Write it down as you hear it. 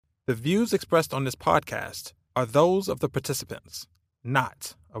The views expressed on this podcast are those of the participants,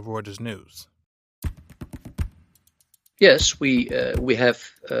 not of Reuters News. Yes, we have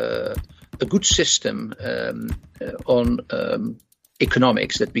a good system on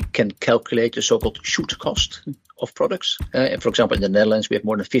economics that we can calculate the so-called shoot cost of products. For example, in the Netherlands, we have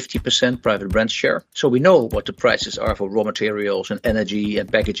more than 50% private brand share. So we know what the prices are for raw materials and energy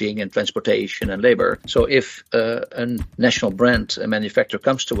and packaging and transportation and labor. So if a national brand manufacturer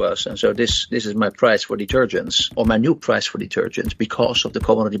comes to us and so this is my price for detergents or my new price for detergents because of the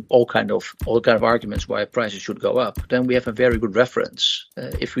commodity, all kind of arguments why prices should go up, then we have a very good reference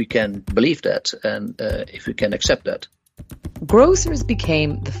if we can believe that and if we can accept that. Grocers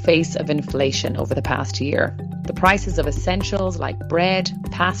became the face of inflation over the past year. The prices of essentials like bread,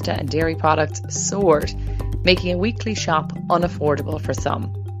 pasta and dairy products soared, making a weekly shop unaffordable for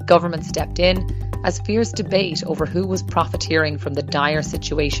some. Government stepped in as fierce debate over who was profiteering from the dire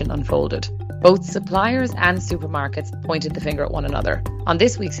situation unfolded. Both suppliers and supermarkets pointed the finger at one another. On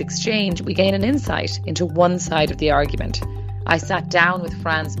this week's exchange, we gain an insight into one side of the argument. I sat down with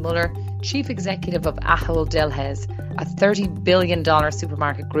Franz Müller, Chief Executive of Ahold Delhaize, a $30 billion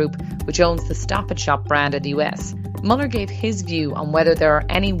supermarket group which owns the Stop & Shop brand in the US. Müller gave his view on whether there are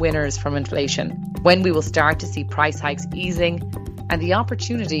any winners from inflation, when we will start to see price hikes easing, and the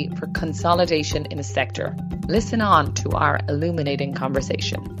opportunity for consolidation in a sector. Listen on to our illuminating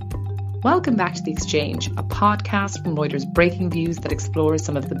conversation. Welcome back to The Exchange, a podcast from Reuters Breaking Views that explores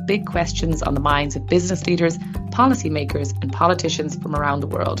some of the big questions on the minds of business leaders, policymakers and politicians from around the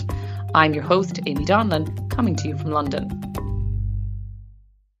world. I'm your host, Amy Donlan, coming to you from London.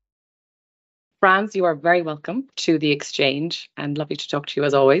 Franz, you are very welcome to The Exchange and lovely to talk to you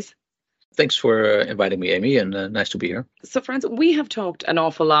as always. Thanks for inviting me, Amy, and nice to be here. So, Franz, we have talked an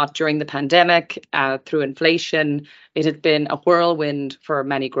awful lot during the pandemic, through inflation. It has been a whirlwind for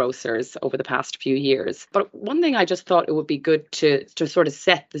many grocers over the past few years. But one thing I just thought it would be good to sort of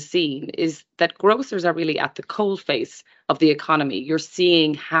set the scene is that grocers are really at the coalface of the economy. You're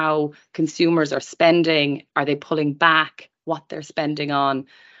seeing how consumers are spending. Are they pulling back what they're spending on?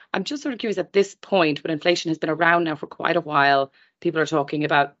 I'm just sort of curious at this point, when inflation has been around now for quite a while, people are talking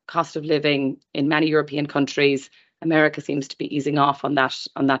about cost of living in many European countries. America seems to be easing off on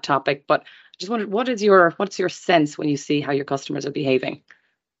that topic. But I just wondered, what's your sense when you see how your customers are behaving?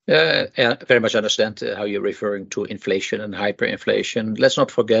 I very much understand how you're referring to inflation and hyperinflation. Let's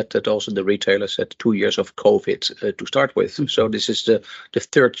not forget that also the retailers had 2 years of COVID to start with. So this is the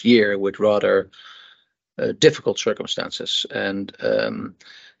third year with rather difficult circumstances. And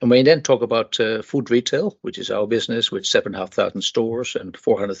when you then talk about food retail, which is our business with 7,500 stores and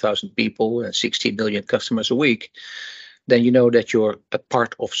 400,000 people and 16 million customers a week, then you know that you're a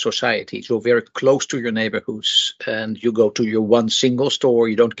part of society. So very close to your neighborhoods, and you go to your one single store.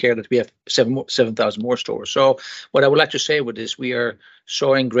 You don't care that we have 7,000 more stores. So what I would like to say with this, we are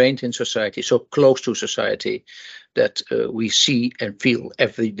so ingrained in society, so close to society, that we see and feel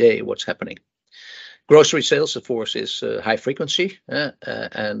every day what's happening. Grocery sales, of course, is high frequency,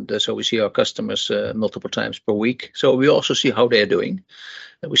 and so we see our customers multiple times per week. So we also see how they're doing.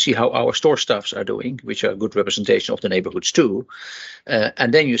 We see how our store staffs are doing, which are a good representation of the neighborhoods too.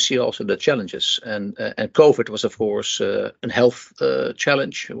 And then you see also the challenges. And COVID was, of course, a health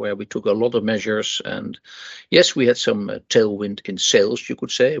challenge where we took a lot of measures. And yes, we had some tailwind in sales, you could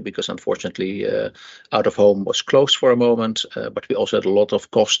say, because unfortunately out of home was closed for a moment. But we also had a lot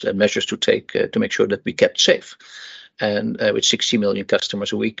of cost and measures to take to make sure that we kept safe. And with 60 million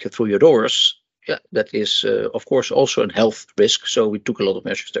customers a week through your doors, yeah, that is, of course, also a health risk. So we took a lot of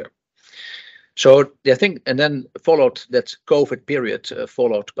measures there. So I think, and then followed that COVID period,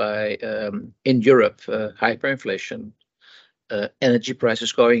 followed by, in Europe, hyperinflation, energy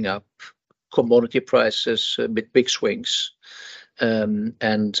prices going up, commodity prices with big swings,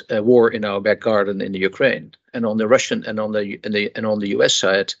 and a war in our back garden in the Ukraine. And on the Russian and on the US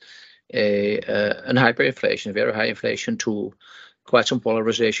side, an hyperinflation, very high inflation to quite some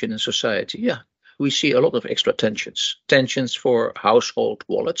polarization in society. Yeah, we see a lot of extra tensions for household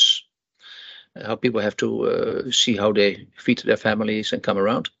wallets, how people have to see how they feed their families and come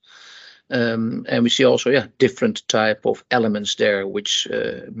around. And we see also, different type of elements there, which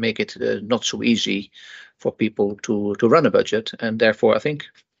make it not so easy for people to run a budget. And therefore, I think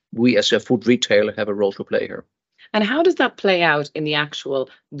we as a food retailer have a role to play here. And how does that play out in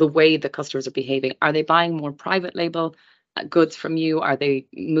the way the customers are behaving? Are they buying more private label goods from you? Are they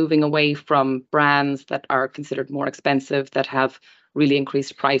moving away from brands that are considered more expensive, that have really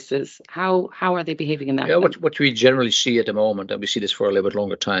increased prices. How are they behaving in that? Yeah, what we generally see at the moment, and we see this for a little bit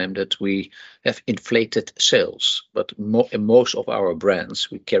longer time, that we have inflated sales. But in most of our brands,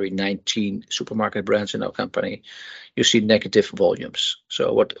 we carry 19 supermarket brands in our company, you see negative volumes.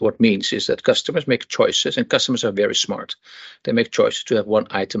 So what means is that customers make choices, and customers are very smart. They make choices to have one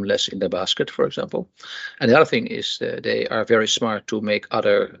item less in their basket, for example. And the other thing is they are very smart to make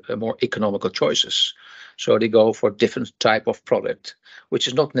other more economical choices. So they go for different type of product, which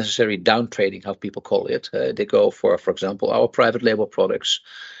is not necessarily down trading, how people call it. They go for example, our private label products,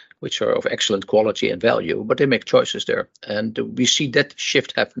 which are of excellent quality and value, but they make choices there. And we see that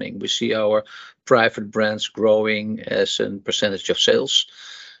shift happening. We see our private brands growing as a percentage of sales.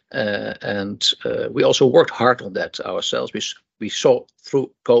 And we also worked hard on that ourselves. We saw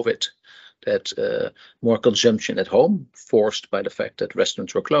through COVID that more consumption at home, forced by the fact that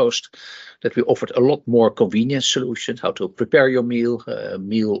restaurants were closed, that we offered a lot more convenience solutions, how to prepare your meal,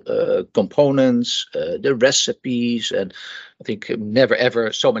 components, the recipes. And I think never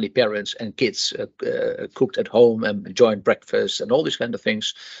ever so many parents and kids cooked at home and joined breakfast and all these kind of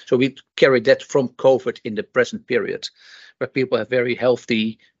things. So we carried that from COVID in the present period, where people have very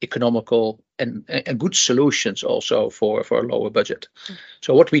healthy, economical, and good solutions also for a lower budget.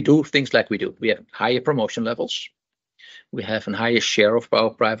 So what we do, things like we have higher promotion levels. We have a higher share of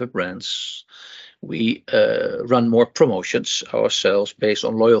our private brands. We run more promotions ourselves based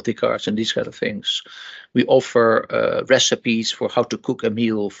on loyalty cards and these kind of things. We offer recipes for how to cook a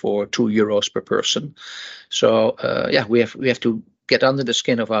meal for €2 per person. So we have to get under the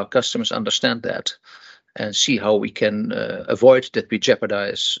skin of our customers, understand that, and see how we can avoid that we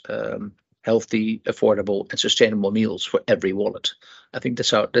jeopardize healthy, affordable, and sustainable meals for every wallet. I think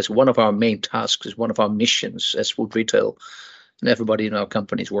that's one of our main tasks, is one of our missions as food retail, and everybody in our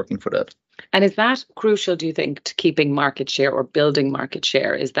company is working for that. And is that crucial, do you think, to keeping market share or building market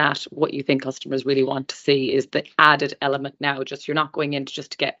share? Is that what you think customers really want to see? Is the added element now, just you're not going in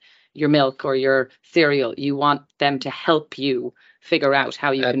just to get your milk or your cereal, you want them to help you figure out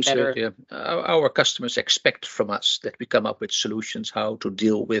how you can better. Yeah. Our customers expect from us that we come up with solutions how to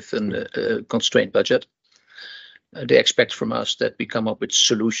deal with a constrained budget. They expect from us that we come up with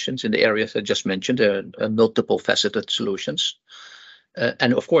solutions in the areas I just mentioned, multiple faceted solutions.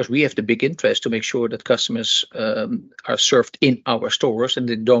 And of course, we have the big interest to make sure that customers are served in our stores and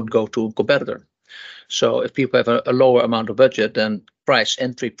they don't go to a competitor. So if people have a lower amount of budget, then price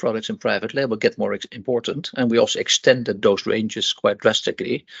entry products and private label get more important. And we also extended those ranges quite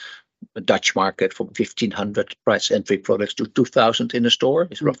drastically. The Dutch market from 1,500 price entry products to 2,000 in the store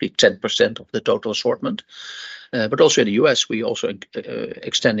is roughly 10% of the total assortment. But also in the US, we also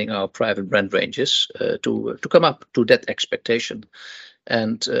extending our private brand ranges to come up to that expectation.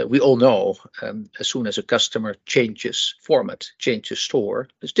 And we all know as soon as a customer changes format, changes store,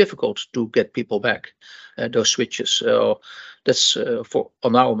 it's difficult to get people back, those switches. So that's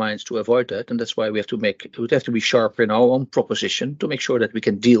on our minds to avoid that. And that's why we have to be sharp in our own proposition to make sure that we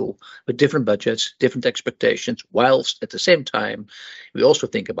can deal with different budgets, different expectations, whilst at the same time, we also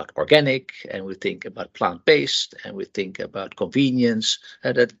think about organic, and we think about plant-based, and we think about convenience.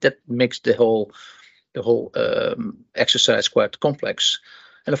 That makes the whole exercise quite complex.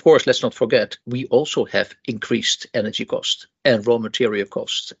 And of course, let's not forget, we also have increased energy cost and raw material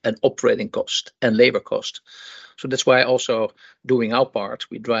cost and operating cost and labor cost. So that's why also doing our part,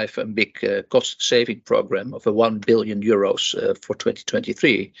 we drive a big cost saving program of €1 billion for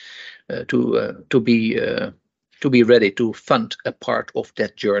 2023 to be ready to fund a part of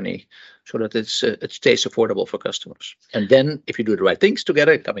that journey, so that it stays affordable for customers. And then if you do the right things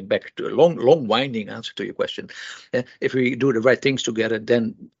together, coming back to a long winding answer to your question, if we do the right things together,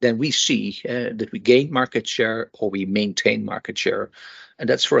 then we see that we gain market share or we maintain market share. And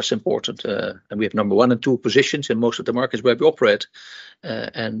that's for us important. And we have number 1 and 2 positions in most of the markets where we operate.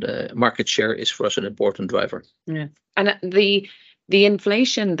 And market share is for us an important driver. Yeah. And the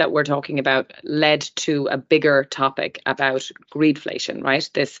inflation that we're talking about led to a bigger topic about greedflation, right?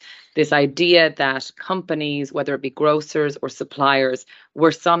 This idea that companies, whether it be grocers or suppliers,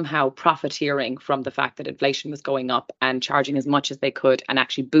 were somehow profiteering from the fact that inflation was going up and charging as much as they could and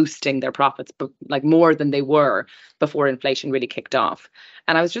actually boosting their profits, but like more than they were before inflation really kicked off.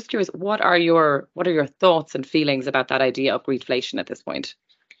 And I was just curious, what are your thoughts and feelings about that idea of greedflation at this point?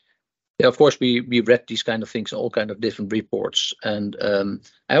 Yeah, of course, we read these kind of things, all kind of different reports, and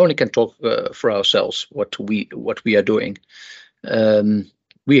I only can talk for ourselves what we are doing.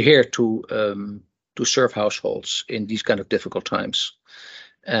 We're here to serve households in these kind of difficult times,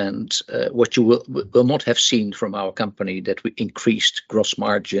 And what you will not have seen from our company that we increased gross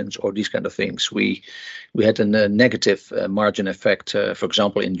margins or these kind of things. We had a negative margin effect, for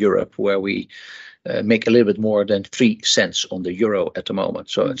example, in Europe, where we make a little bit more than 3 cents on the euro at the moment.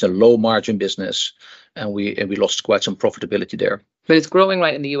 So it's a low margin business, and we lost quite some profitability there. But it's growing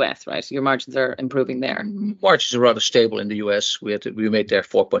right in the US, right? Your margins are improving there. Margins are rather stable in the US. We made there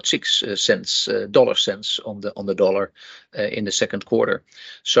 4.6 cents, dollar cents on the dollar in the second quarter.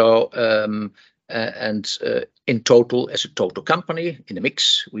 So in total, as a total company, in the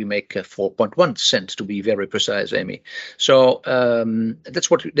mix, we make 4.1 cents to be very precise, Amy. So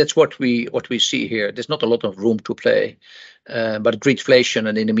that's what we see here. There's not a lot of room to play, but greedflation,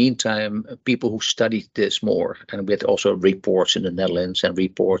 and in the meantime, people who studied this more, and we had also reports in the Netherlands and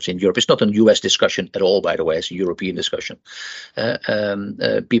reports in Europe. It's not a US discussion at all, by the way. It's a European discussion.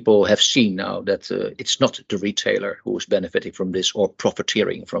 People have seen now that it's not the retailer who is benefiting from this or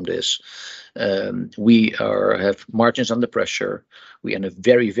profiteering from this. We have margins under pressure. We are in a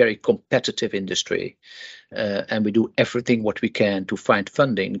very, very competitive industry, and we do everything what we can to find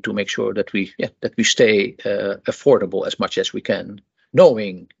funding to make sure that we stay affordable as much as we can,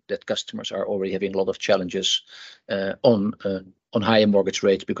 knowing that customers are already having a lot of challenges on higher mortgage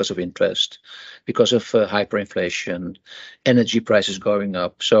rates because of interest, because of hyperinflation, energy prices going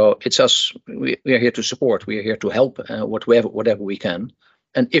up. So it's us. We are here to support. We are here to help whatever we can.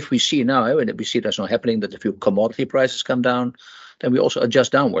 And if we see now, and we see that's not happening, that a few commodity prices come down, then we also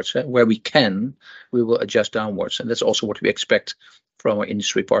adjust downwards. Where we can, we will adjust downwards. And that's also what we expect from our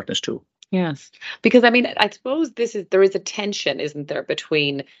industry partners too. Yes, because I mean, I suppose there is a tension, isn't there,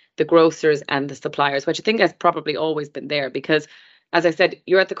 between the grocers and the suppliers, which I think has probably always been there. Because, as I said,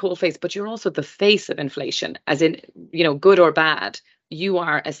 you're at the coalface, but you're also the face of inflation, as in, good or bad. You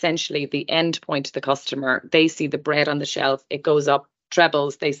are essentially the end point to the customer. They see the bread on the shelf, it goes up,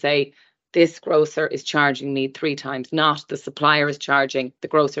 trebles. They say, this grocer is charging me 3 times, not the supplier is charging the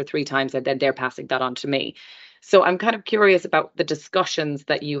grocer 3 times, and then they're passing that on to me. So I'm kind of curious about the discussions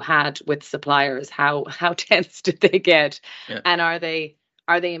that you had with suppliers. How tense did they get? Yeah. And are they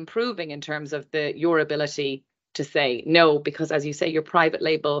improving in terms of your ability to say no? Because, as you say, your private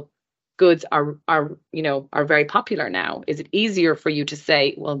label goods are very popular now. Is it easier for you to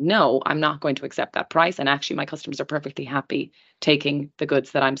say, well, no, I'm not going to accept that price, and actually my customers are perfectly happy taking the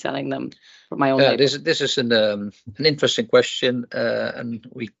goods that I'm selling them for my own label? This is an interesting question, and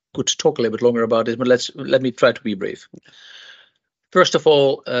we could talk a little bit longer about it, but let me try to be brief. First of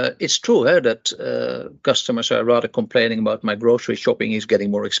all, it's true that customers are rather complaining about my grocery shopping is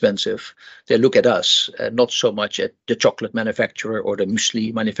getting more expensive. They look at us, not so much at the chocolate manufacturer or the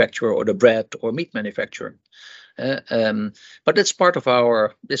muesli manufacturer or the bread or meat manufacturer. But it's part of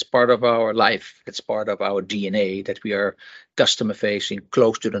our life. It's part of our DNA that we are customer facing,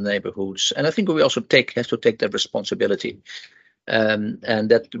 close to the neighborhoods, and I think we also have to take that responsibility. And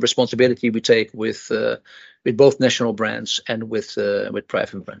that responsibility we take with both national brands and with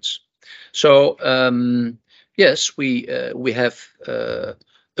private brands. So yes, we have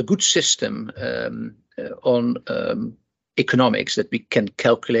a good system on economics that we can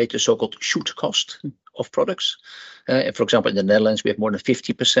calculate the so-called shoot cost of products. For example, in the Netherlands, we have more than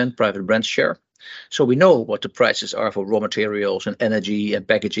 50% private brand share. So we know what the prices are for raw materials and energy and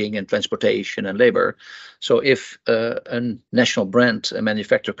packaging and transportation and labor. So if a national brand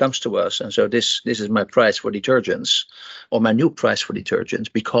manufacturer comes to us and so this is my price for detergents or my new price for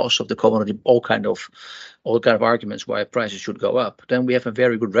detergents because of the commodity, all kind of arguments why prices should go up, then we have a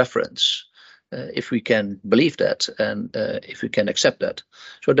very good reference. If we can believe that and if we can accept that.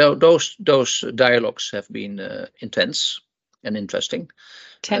 So those dialogues have been intense and interesting.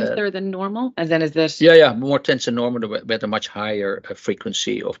 Tenser than normal? And then is this? Yeah, more tense than normal. We had a much higher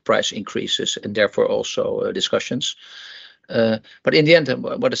frequency of price increases and therefore also discussions. But in the end,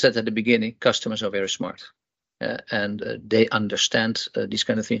 what I said at the beginning, customers are very smart. And they understand these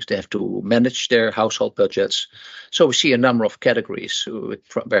kind of things. They have to manage their household budgets. So we see a number of categories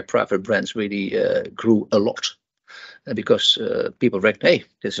where private brands really grew a lot because people recognize, hey,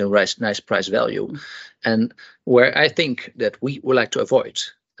 this is a nice price value. And where I think that we would like to avoid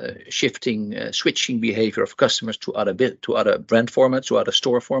switching behavior of customers to other brand formats, to other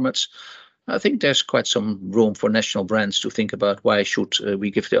store formats. I think there's quite some room for national brands to think about why should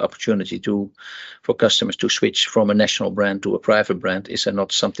we give the opportunity for customers to switch from a national brand to a private brand. Is there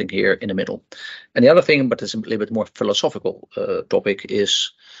not something here in the middle? And the other thing, but it's a little bit more philosophical topic,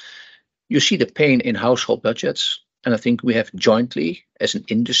 is you see the pain in household budgets. And I think we have jointly, as an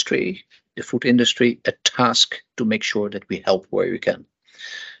industry, the food industry, a task to make sure that we help where we can.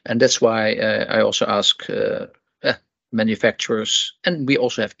 And that's why I also ask manufacturers, and we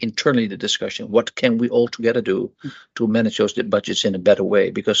also have internally the discussion, what can we all together do to manage those budgets in a better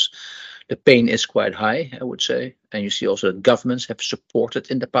way? Because the pain is quite high, I would say. And you see also that governments have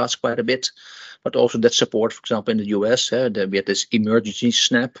supported in the past quite a bit, but also that support, for example, in the US, we had this emergency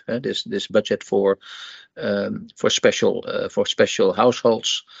SNAP, this budget for special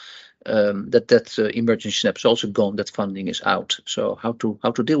households. That emergency SNAP is also gone. That funding is out. So how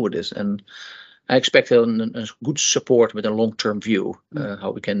to deal with this? And I expect a good support with a long-term view,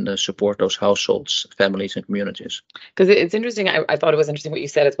 how we can support those households, families, and communities. Because it's interesting. I thought it was interesting what you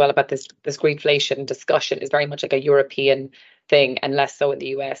said as well about this greedflation discussion is very much like a European thing and less so in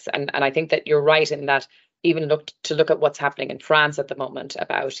the US. And I think that you're right in that. Even look at what's happening in France at the moment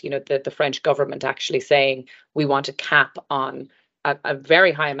about the French government actually saying we want a cap on a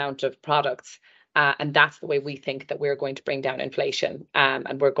very high amount of products. And that's the way we think that we're going to bring down inflation.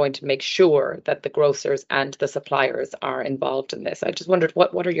 And we're going to make sure that the grocers and the suppliers are involved in this. I just wondered,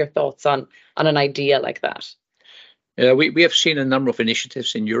 what are your thoughts on an idea like that? Yeah, we have seen a number of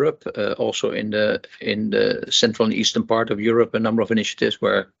initiatives in Europe, also in the central and eastern part of Europe, a number of initiatives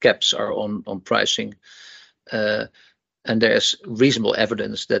where caps are on pricing. And there's reasonable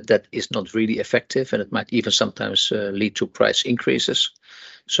evidence that is not really effective, and it might even sometimes lead to price increases.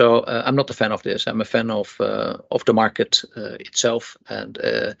 So I'm not a fan of this. I'm a fan of the market itself, and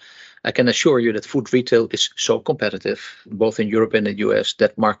I can assure you that food retail is so competitive, both in Europe and the US,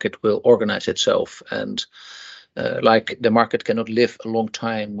 that market will organize itself. And like the market cannot live a long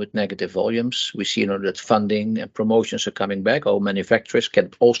time with negative volumes. We see that funding and promotions are coming back. All manufacturers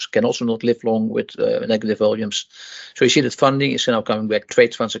can also not live long with negative volumes. So you see that funding is now coming back.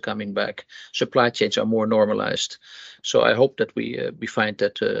 Trade funds are coming back. Supply chains are more normalized. So I hope that we find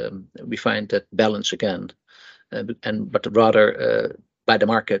that balance again, but rather by the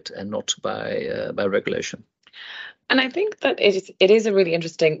market and not by regulation. And I think that it is a really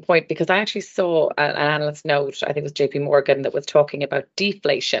interesting point, because I actually saw an analyst note, I think it was JP Morgan, that was talking about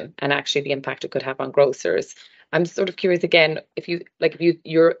deflation and actually the impact it could have on grocers. I'm sort of curious again, if you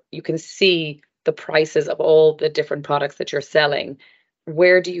can see the prices of all the different products that you're selling.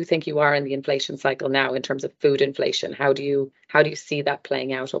 Where do you think you are in the inflation cycle now in terms of food inflation? How do you see that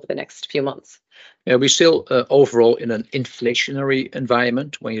playing out over the next few months? Yeah, we're still overall in an inflationary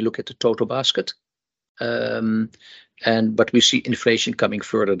environment when you look at the total basket. But we see inflation coming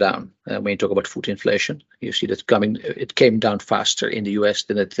further down. When you talk about food inflation, you see that it came down faster in the US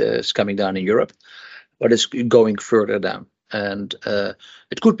than it is coming down in Europe, but it's going further down. And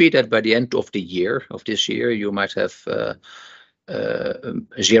it could be that by the end of this year, you might have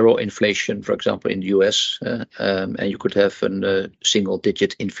zero inflation, for example, in the US, and you could have a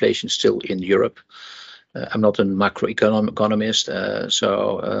single-digit inflation still in Europe. I'm not a macroeconomist,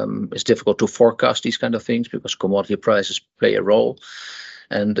 so it's difficult to forecast these kind of things because commodity prices play a role.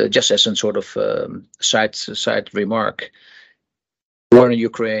 And just as a sort of side remark, war in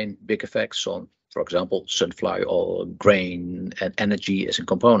Ukraine, big effects on, for example, sunflower oil, grain, and energy as a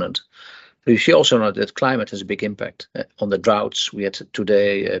component. But you see also now that climate has a big impact on the droughts. We had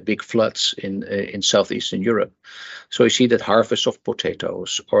today big floods in southeastern Europe. So you see that harvest of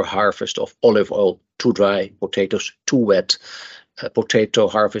potatoes or harvest of olive oil, too dry, potatoes too wet. Potato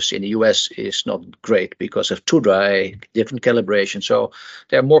harvest in the US is not great because of too dry, different calibration. So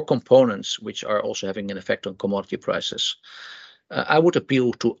there are more components which are also having an effect on commodity prices. I would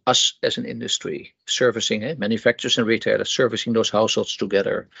appeal to us as an industry, servicing manufacturers and retailers, servicing those households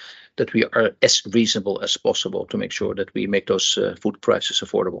together, that we are as reasonable as possible to make sure that we make those food prices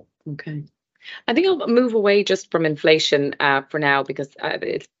affordable. Okay. I think I'll move away just from inflation for now, because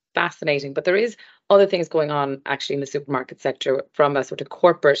it's fascinating, but there is other things going on actually in the supermarket sector from a sort of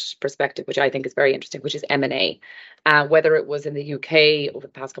corporate perspective, which I think is very interesting, which is M&A. Whether it was in the UK over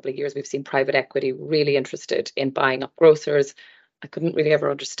the past couple of years, we've seen private equity really interested in buying up grocers. I couldn't really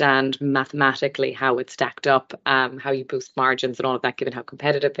ever understand mathematically how it stacked up, how you boost margins and all of that, given how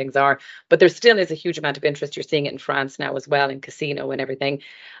competitive things are. But there still is a huge amount of interest. You're seeing it in France now as well, in casino and everything.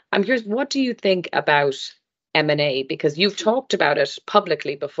 I'm curious, what do you think about M&A? Because you've talked about it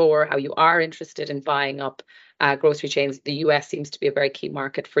publicly before, how you are interested in buying up grocery chains. The US seems to be a very key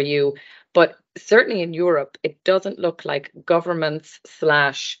market for you. But certainly in Europe, it doesn't look like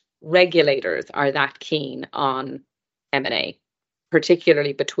governments/regulators are that keen on M&A,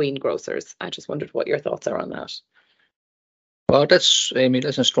 particularly between grocers. I just wondered what your thoughts are on that. Well, that's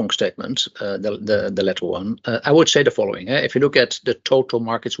a strong statement, the latter one. I would say the following. If you look at the total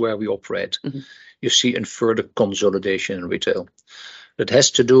markets where we operate, you see a further consolidation in retail. That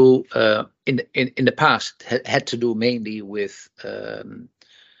has to do, in the past, had to do mainly with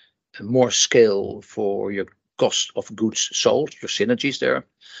more scale for your cost of goods sold, your synergies there.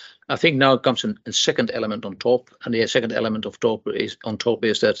 I think now comes a second element on top, and the second element of top is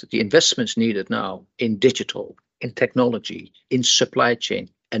that the investments needed now in digital, in technology, in supply chain,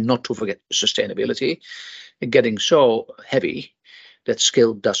 and not to forget sustainability, are getting so heavy that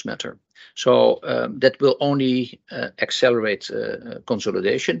scale does matter. So that will only accelerate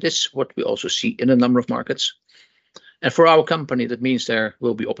consolidation. This is what we also see in a number of markets. And for our company, that means there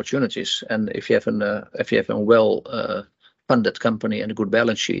will be opportunities. And if you have a well funded company and a good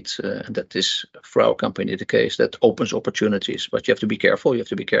balance sheet, and that is for our company the case, that opens opportunities. But you have to be careful. You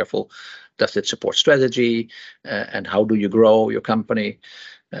have to be careful. Does it support strategy? And how do you grow your company?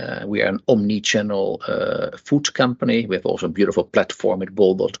 We are an omni-channel food company. We have also a beautiful platform at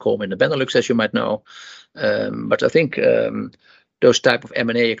bol.com in the Benelux, as you might know. But I think those type of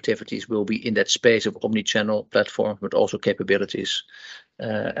M&A activities will be in that space of omni-channel platform, but also capabilities.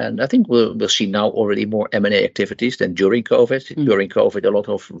 And I think we'll see now already more M&A activities than during COVID. During COVID, a lot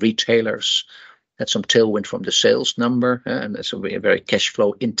of retailers had some tailwind from the sales number, and that's a very cash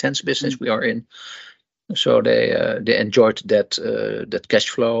flow intense business we are in. So they enjoyed that cash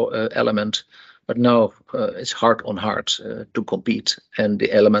flow element. But now it's heart on heart to compete. And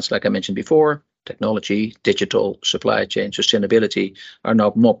the elements, like I mentioned before, technology, digital, supply chain, sustainability are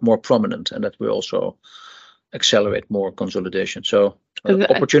now more prominent, and that will also accelerate more consolidation. So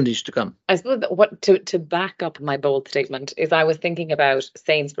opportunities to come. I suppose what to back up my bold statement is I was thinking about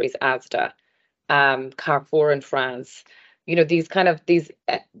Sainsbury's, Asda, Carrefour in France. You know, these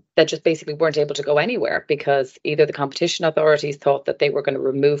that just basically weren't able to go anywhere because either the competition authorities thought that they were going to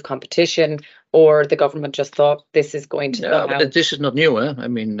remove competition, or the government just thought this is going to. Yeah, but this is not new. I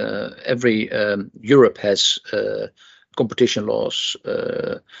mean, every Europe has competition laws.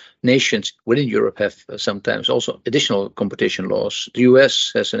 Nations within Europe have sometimes also additional competition laws. The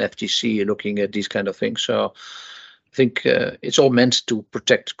US has an FTC looking at these kind of things. So I think it's all meant to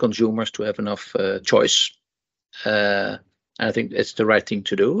protect consumers, to have enough choice. I think it's the right thing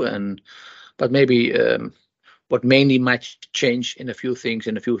to do. But maybe what mainly might change in a few things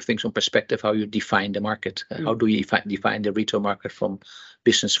on perspective, how you define the market. How do you define the retail market from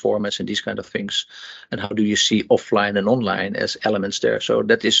business formats and these kind of things? And how do you see offline and online as elements there? So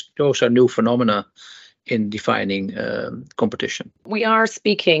those are new phenomena in defining competition. We are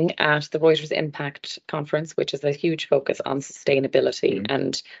speaking at the Reuters Impact Conference, which is a huge focus on sustainability.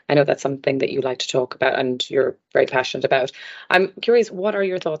 And I know that's something that you like to talk about and you're very passionate about. I'm curious, what are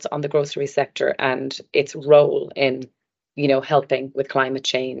your thoughts on the grocery sector and its role in, helping with climate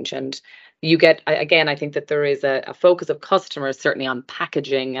change? And you get, again, I think that there is a focus of customers certainly on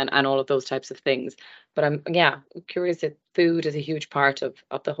packaging and all of those types of things. But I'm curious if food is a huge part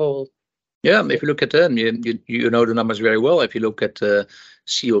of the whole. Yeah, if you look at them, you know the numbers very well. If you look at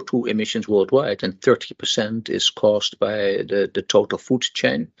CO2 emissions worldwide, and 30% is caused by the total food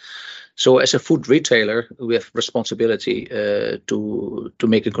chain. So as a food retailer, we have responsibility to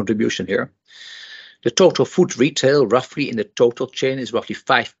make a contribution here. The total food retail, roughly in the total chain, is roughly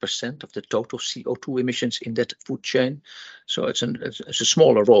 5% of the total CO2 emissions in that food chain. So it's a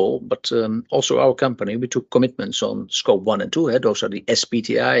smaller role, but also our company, we took commitments on scope 1 and 2. Those are the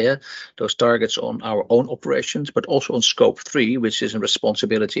SBTI, those targets on our own operations, but also on scope 3, which is a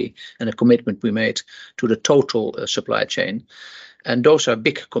responsibility and a commitment we made to the total supply chain. And those are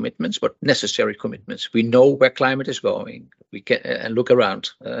big commitments, but necessary commitments. We know where climate is going. We can and look around.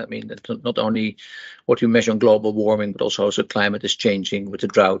 I mean, it's not only what you measure on global warming, but also how the climate is changing with the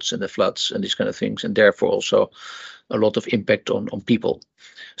droughts and the floods and these kind of things, and therefore also a lot of impact on people.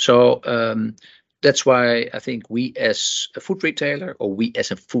 So that's why I think we as a food retailer, or we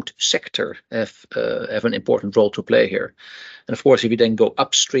as a food sector, have an important role to play here. And of course, if you then go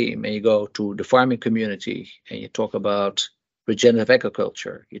upstream and you go to the farming community and you talk about regenerative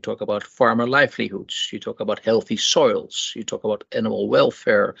agriculture, you talk about farmer livelihoods, you talk about healthy soils, you talk about animal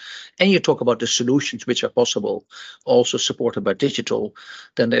welfare, and you talk about the solutions which are possible, also supported by digital,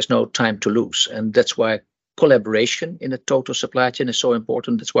 then there's no time to lose. And that's why collaboration in a total supply chain is so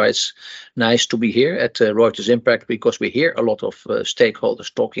important. That's why it's nice to be here at Reuters Impact, because we hear a lot of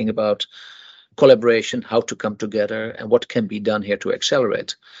stakeholders talking about collaboration, how to come together, and what can be done here to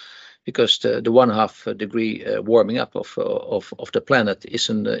accelerate. Because the 1.5 degree warming up of the planet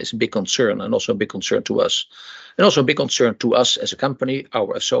is a big concern, and also a big concern to us. And also a big concern to us as a company,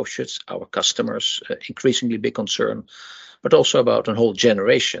 our associates, our customers, increasingly big concern, but also about a whole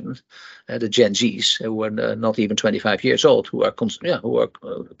generation, the Gen Zs, who are not even 25 years old, who are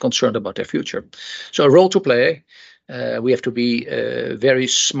concerned about their future. So a role to play. We have to be very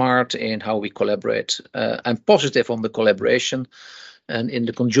smart in how we collaborate. I'm positive on the collaboration. And in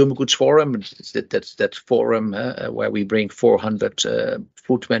the Consumer Goods Forum, that's that forum where we bring 400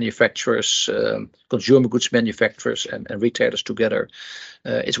 food manufacturers, consumer goods manufacturers, and retailers together.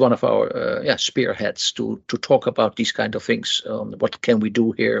 It's one of our spearheads to talk about these kind of things. What can we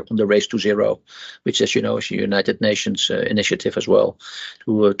do here on the Race to Zero, which, as you know, is a United Nations initiative as well,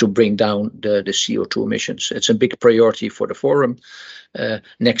 to bring down the CO2 emissions. It's a big priority for the forum,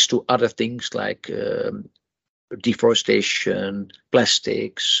 next to other things like deforestation,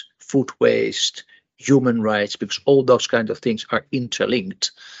 plastics, food waste, human rights, because all those kind of things are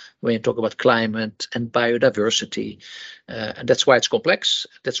interlinked when you talk about climate and biodiversity. And that's why it's complex.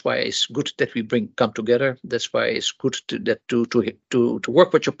 That's why it's good that we come together. That's why it's good to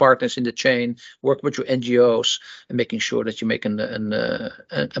work with your partners in the chain, work with your NGOs, and making sure that you make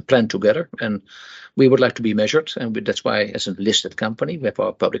a plan together. And we would like to be measured. And that's why, as a listed company, we have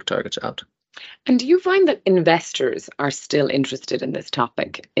our public targets out. And do you find that investors are still interested in this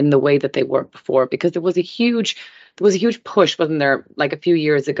topic in the way that they were before? Because there was a huge push, wasn't there, like a few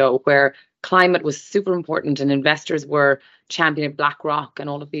years ago, where climate was super important and investors were championing BlackRock and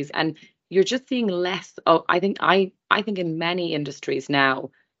all of these. And you're just seeing less of, I think in many industries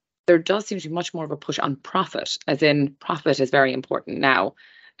now, there does seem to be much more of a push on profit, as in profit is very important now.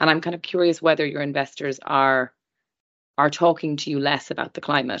 And I'm kind of curious whether your investors are talking to you less about the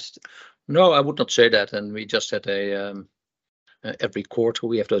climate. No, I would not say that. And we just had every quarter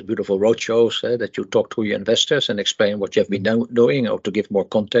we have those beautiful roadshows that you talk to your investors and explain what you have been doing, or to give more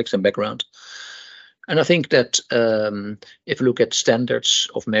context and background. And I think that if you look at standards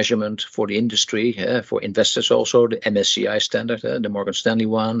of measurement for the industry, for investors also, the MSCI standard, the Morgan Stanley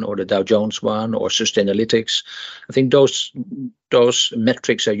one, or the Dow Jones one, or Sustainalytics, I think those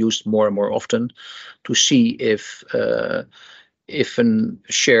metrics are used more and more often to see if a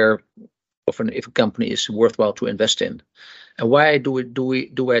company is worthwhile to invest in. And why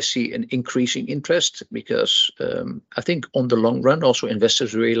do I see an increasing interest? Because I think on the long run, also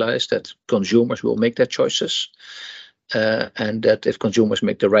investors realize that consumers will make their choices, and that if consumers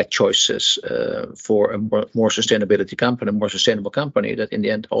make the right choices for a more sustainable company, that in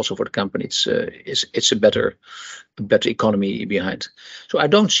the end also for the company it's a better economy behind. So I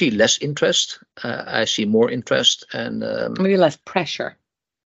don't see less interest. I see more interest, and maybe less pressure.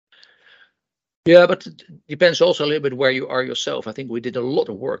 Yeah, but it depends also a little bit where you are yourself. I think we did a lot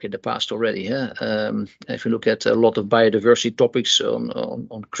of work in the past already. If you look at a lot of biodiversity topics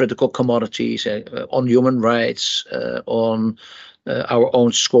on critical commodities, on human rights, on our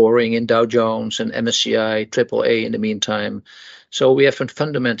own scoring in Dow Jones and MSCI, AAA in the meantime. So we have a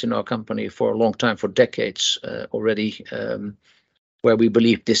fundament in our company for a long time, for decades already, where we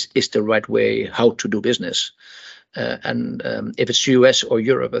believe this is the right way how to do business. And if it's US or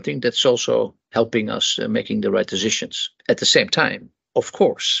Europe, I think that's also helping us making the right decisions. At the same time, of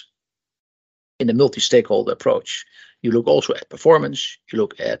course, in a multi-stakeholder approach, you look also at performance, you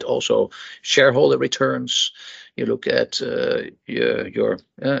look at also shareholder returns, you look at your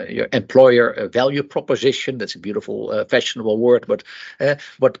employer value proposition. That's a beautiful, fashionable word, but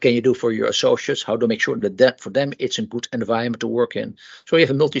what can you do for your associates? How to make sure that for them it's a good environment to work in. So you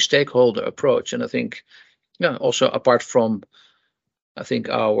have a multi-stakeholder approach, and I think, also apart from, I think,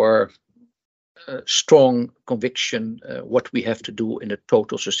 our strong conviction, what we have to do in the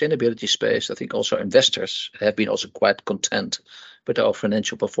total sustainability space, I think also investors have been also quite content with our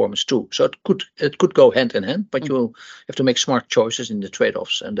financial performance too. So it could go hand in hand, but you have to make smart choices in the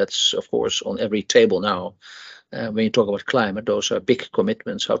trade-offs, and that's of course on every table now. When you talk about climate, those are big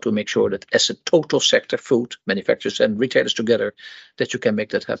commitments, how to make sure that as a total sector, food manufacturers and retailers together, that you can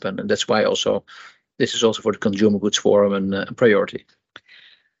make that happen. And that's why also this is also for the Consumer Goods Forum and a priority.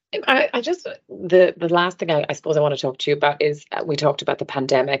 The last thing I suppose I want to talk to you about is we talked about the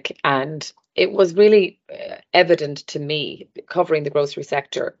pandemic, and it was really evident to me covering the grocery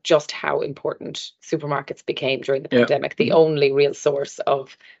sector just how important supermarkets became during the pandemic. The only real source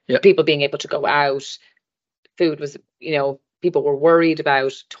of people being able to go out. Food was, people were worried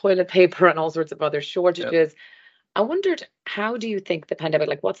about toilet paper and all sorts of other shortages. I wondered, how do you think the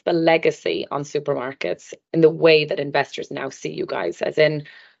pandemic, what's the legacy on supermarkets in the way that investors now see you guys? As in,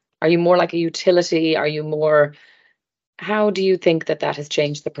 are you more like a utility? How do you think that has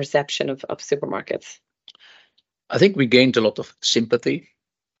changed the perception of supermarkets? I think we gained a lot of sympathy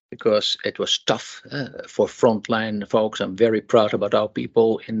because it was tough for frontline folks. I'm very proud about our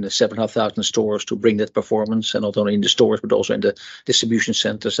people in the 7,500 stores to bring that performance, and not only in the stores, but also in the distribution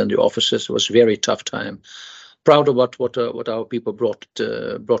centers and the offices. It was a very tough time. Proud of what our people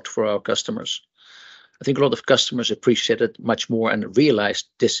brought for our customers. I think a lot of customers appreciated much more and realized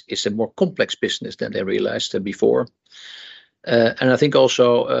this is a more complex business than they realized before. And I think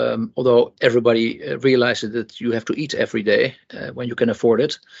also, although everybody realizes that you have to eat every day when you can afford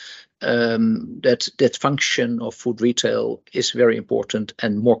it, that function of food retail is very important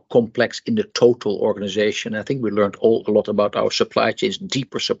and more complex in the total organization. I think we learned a lot about our supply chains,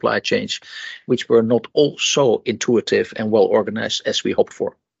 deeper supply chains, which were not all so intuitive and well organized as we hoped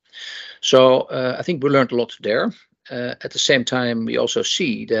for. So I think we learned a lot there. At the same time, we also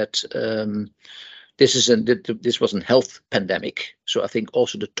see that this was a health pandemic. So I think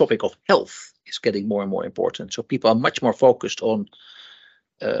also the topic of health is getting more and more important. So people are much more focused on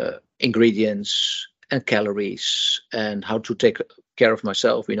ingredients and calories and how to take care of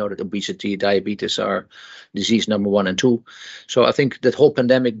myself. We know that obesity, diabetes are disease number 1 and 2. So I think that whole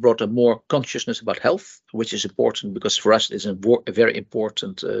pandemic brought a more consciousness about health, which is important because for us it's a very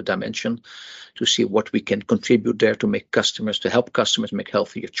important dimension to see what we can contribute there to help customers make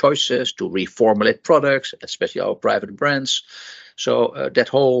healthier choices, to reformulate products, especially our private brands. So that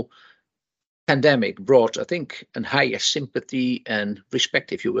whole pandemic brought, I think, a higher sympathy and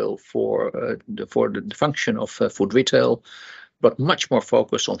respect, if you will, for the function of food retail, but much more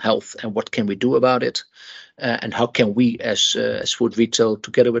focus on health and what can we do about it, and how can we, as food retail,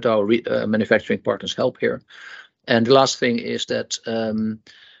 together with our manufacturing partners, help here. And the last thing is that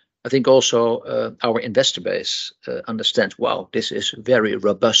I think also our investor base understands, wow, this is a very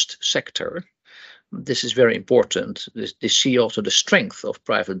robust sector. This is very important. They see also the strength of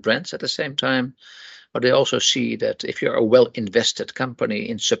private brands at the same time, but they also see that if you're a well-invested company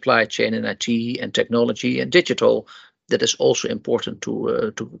in supply chain and IT and technology and digital, that is also important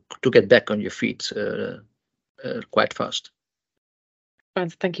to get back on your feet quite fast.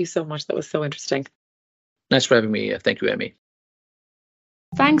 Frans, thank you so much. That was so interesting. Nice for having me. Thank you, Emmy.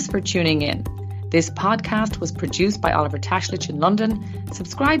 Thanks for tuning in. This podcast was produced by Oliver Tashlich in London.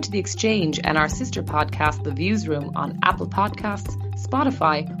 Subscribe to The Exchange and our sister podcast, The Views Room, on Apple Podcasts,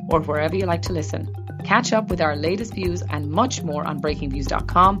 Spotify, or wherever you like to listen. Catch up with our latest views and much more on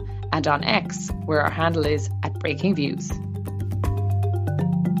breakingviews.com and on X, where our handle is @breakingviews.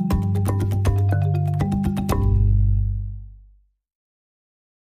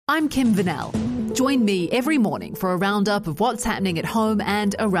 I'm Kim Vanell. Join me every morning for a roundup of what's happening at home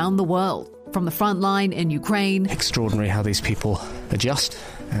and around the world. From the front line in Ukraine. Extraordinary how these people adjust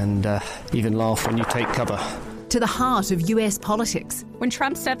and even laugh when you take cover. To the heart of US politics. When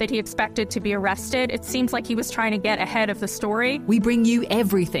Trump said that he expected to be arrested, it seems like he was trying to get ahead of the story. We bring you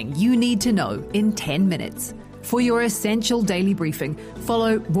everything you need to know in 10 minutes. For your essential daily briefing,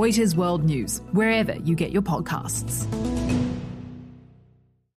 follow Reuters World News wherever you get your podcasts.